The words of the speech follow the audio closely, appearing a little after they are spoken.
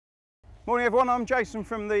Morning everyone, I'm Jason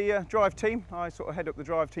from the drive team. I sort of head up the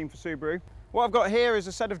drive team for Subaru. What I've got here is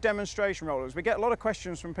a set of demonstration rollers. We get a lot of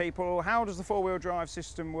questions from people. How does the four-wheel drive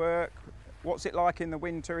system work? What's it like in the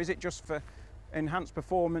winter? Is it just for enhanced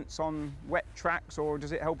performance on wet tracks, or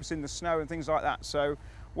does it help us in the snow and things like that? So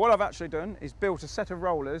what I've actually done is built a set of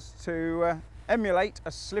rollers to emulate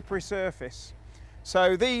a slippery surface.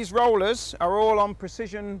 So these rollers are all on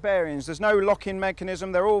precision bearings. There's no lock-in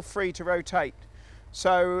mechanism. They're all free to rotate.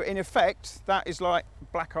 So in effect, that is like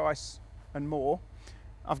black ice and more.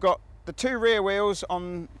 I've got the two rear wheels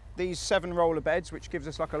on these 7 roller beds, which gives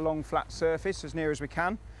us like a long flat surface as near as we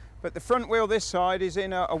can. But the front wheel this side is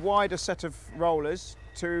in a wider set of rollers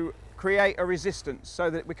to create a resistance so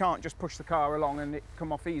that we can't just push the car along and it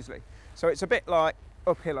come off easily. So it's a bit like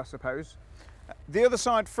uphill, I suppose. The other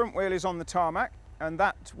side front wheel is on the tarmac, and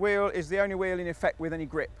that wheel is the only wheel in effect with any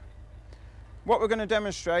grip. What we're going to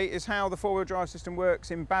demonstrate is how the four-wheel drive system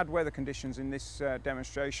works in bad weather conditions in this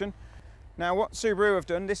demonstration. Now what Subaru have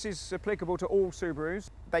done, this is applicable to all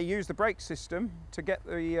Subarus. They use the brake system to get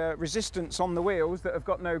the resistance on the wheels that have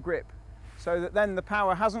got no grip, so that then the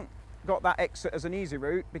power hasn't got that exit as an easy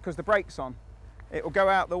route because the brake's on. It will go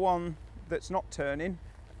out the one that's not turning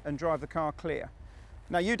and drive the car clear.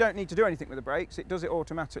 Now you don't need to do anything with the brakes, it does it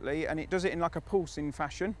automatically, and it does it in like a pulsing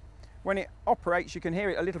fashion. When it operates, you can hear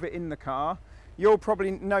it a little bit in the car. You'll probably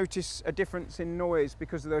notice a difference in noise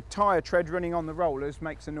because the tyre tread running on the rollers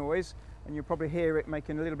makes a noise, and you'll probably hear it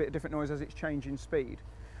making a little bit of different noise as it's changing speed.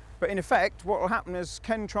 But in effect, what will happen is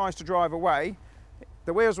Ken tries to drive away,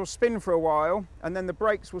 the wheels will spin for a while, and then the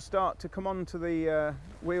brakes will start to come onto the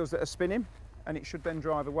wheels that are spinning, and it should then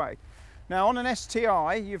drive away. Now on an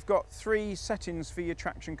STI, you've got 3 settings for your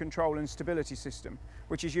traction control and stability system,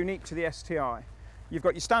 which is unique to the STI. You've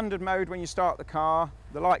got your standard mode when you start the car,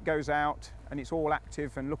 the light goes out and it's all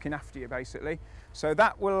active and looking after you basically. So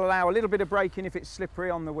that will allow a little bit of braking if it's slippery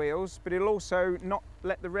on the wheels, but it'll also not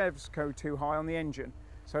let the revs go too high on the engine.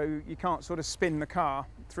 So you can't sort of spin the car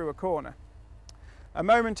through a corner. A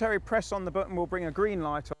momentary press on the button will bring a green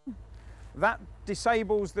light on. That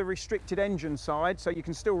disables the restricted engine side, so you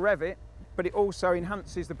can still rev it, but it also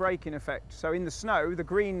enhances the braking effect. So in the snow, the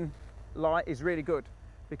green light is really good,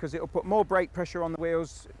 because it'll put more brake pressure on the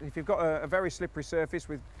wheels. If you've got a very slippery surface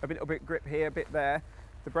with a little bit grip here, a bit there,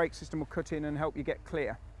 the brake system will cut in and help you get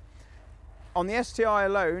clear. On the STI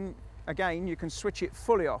alone, again, you can switch it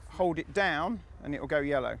fully off, hold it down, and it'll go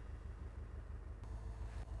yellow.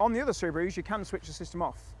 On the other Subarus, you can switch the system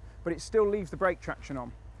off, but it still leaves the brake traction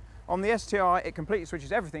on. On the STI, it completely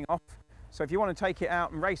switches everything off. So if you want to take it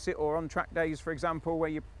out and race it, or on track days, for example, where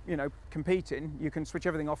you're competing, you can switch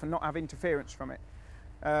everything off and not have interference from it.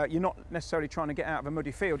 You're not necessarily trying to get out of a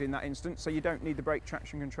muddy field in that instance, so you don't need the brake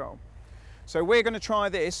traction control. So we're going to try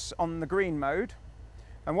this on the green mode,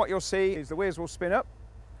 and what you'll see is the wheels will spin up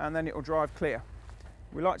and then it will drive clear.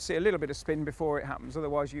 We like to see a little bit of spin before it happens,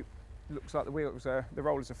 otherwise it looks like the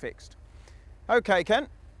rollers are fixed. Okay, Ken.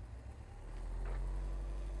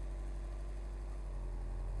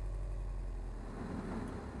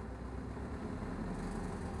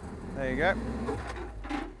 There you go.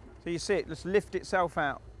 So you see it just lift itself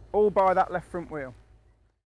out, all by that left front wheel.